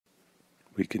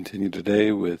We continue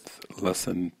today with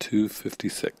Lesson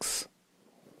 256.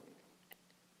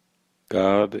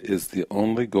 God is the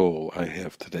only goal I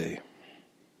have today.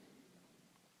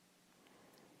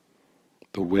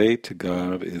 The way to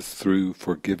God is through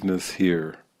forgiveness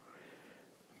here.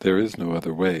 There is no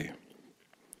other way.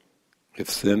 If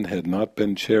sin had not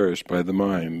been cherished by the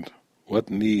mind, what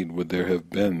need would there have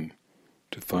been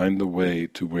to find the way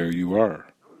to where you are?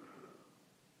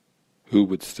 Who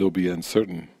would still be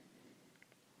uncertain?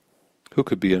 Who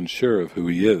could be unsure of who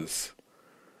he is?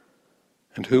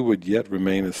 And who would yet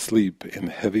remain asleep in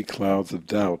heavy clouds of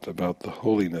doubt about the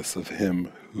holiness of him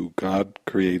who God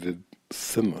created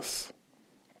sinless?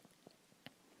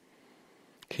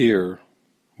 Here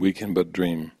we can but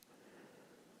dream.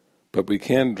 But we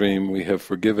can dream we have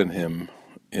forgiven him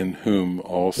in whom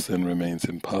all sin remains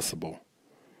impossible.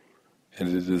 And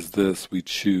it is this we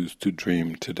choose to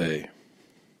dream today.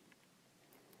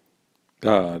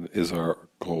 God is our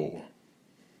goal.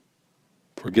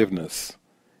 Forgiveness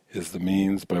is the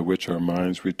means by which our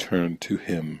minds return to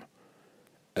him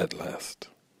at last.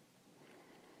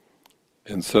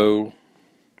 And so,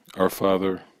 our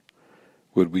Father,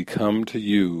 would we come to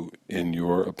you in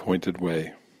your appointed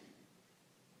way.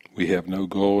 We have no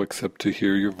goal except to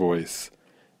hear your voice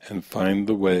and find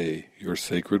the way your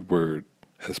sacred word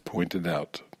has pointed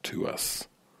out to us.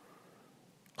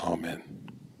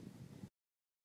 Amen.